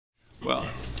Well,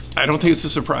 I don't think it's a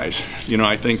surprise. You know,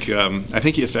 I think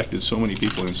he affected so many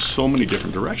people in so many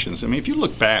different directions. I mean, if you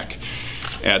look back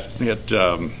at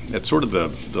sort of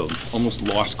the almost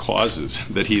lost causes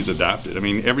that he's adopted. I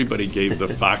mean, everybody gave the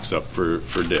fox up for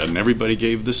dead, and everybody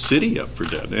gave the city up for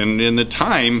dead. And in the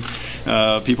time,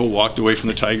 people walked away from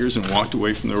the Tigers and walked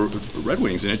away from the Red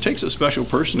Wings. And it takes a special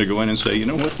person to go in and say, you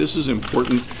know what, this is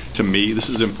important to me, this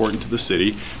is important to the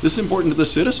city, this is important to the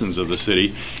citizens of the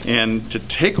city, and to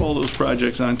take all those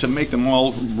projects on, to make them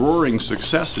all roaring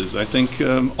successes. I think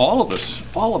all of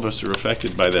us are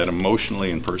affected by that emotionally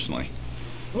and personally.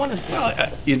 Well,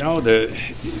 you know,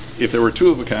 if there were two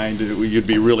of a kind, you'd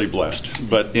be really blessed.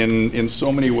 But in so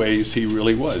many ways, he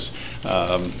really was.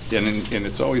 And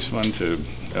it's always fun to,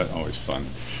 always fun.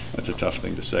 That's a tough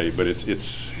thing to say, but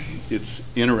it's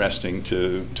interesting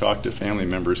to talk to family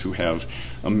members who have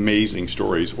amazing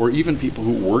stories, or even people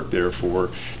who work there for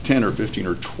 10 or 15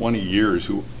 or 20 years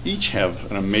who each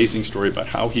have an amazing story about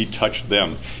how he touched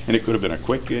them. And it could have been a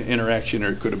quick interaction,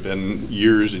 or it could have been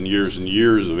years and years and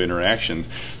years of interaction,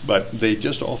 but they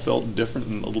just all felt different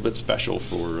and a little bit special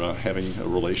for having a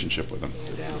relationship with him.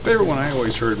 The favorite one I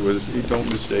always heard was, don't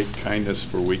mistake kindness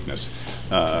for weakness.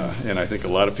 And I think a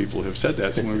lot of people have said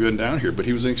that when we've been down here, but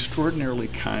he was an extraordinarily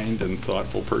kind and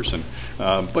thoughtful person.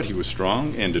 But he was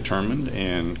strong and determined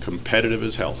and competitive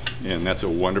as hell, and that's a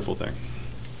wonderful thing.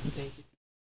 Thank you.